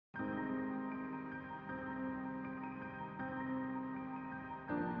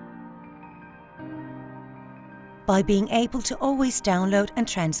By being able to always download and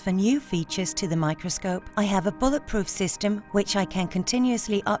transfer new features to the microscope, I have a bulletproof system which I can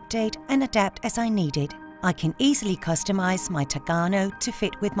continuously update and adapt as I need it. I can easily customize my TAGARNO to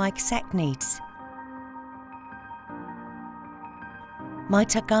fit with my exact needs. My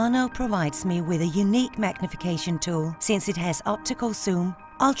TAGARNO provides me with a unique magnification tool since it has optical zoom,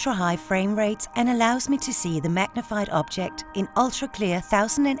 ultra-high frame rates and allows me to see the magnified object in ultra-clear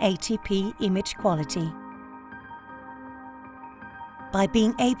 1080p image quality. By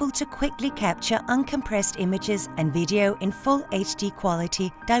being able to quickly capture uncompressed images and video in full HD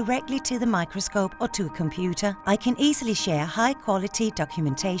quality directly to the microscope or to a computer, I can easily share high-quality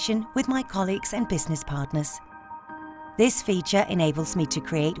documentation with my colleagues and business partners. This feature enables me to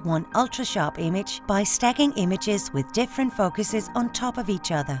create one ultra-sharp image by stacking images with different focuses on top of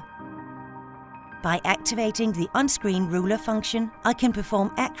each other. By activating the on-screen ruler function, I can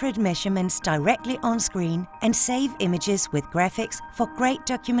perform accurate measurements directly on screen and save images with graphics for great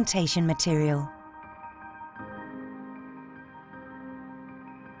documentation material.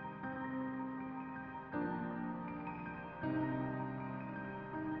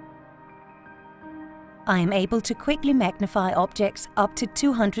 I am able to quickly magnify objects up to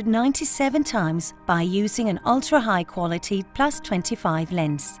 297 times by using an ultra-high quality +25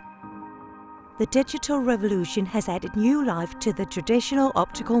 lens. The digital revolution has added new life to the traditional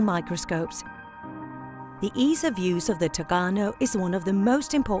optical microscopes. The ease of use of the TAGARNO is one of the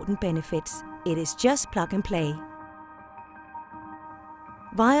most important benefits. It is just plug and play.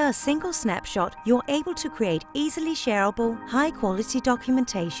 Via a single snapshot, you're able to create easily shareable, high-quality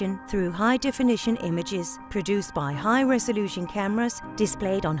documentation through high-definition images produced by high-resolution cameras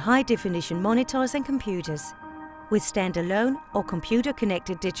displayed on high-definition monitors and computers. With standalone or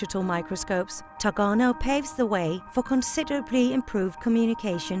computer-connected digital microscopes, TAGARNO paves the way for considerably improved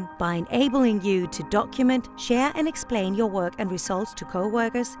communication by enabling you to document, share and explain your work and results to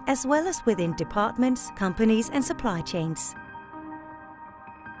co-workers, as well as within departments, companies and supply chains.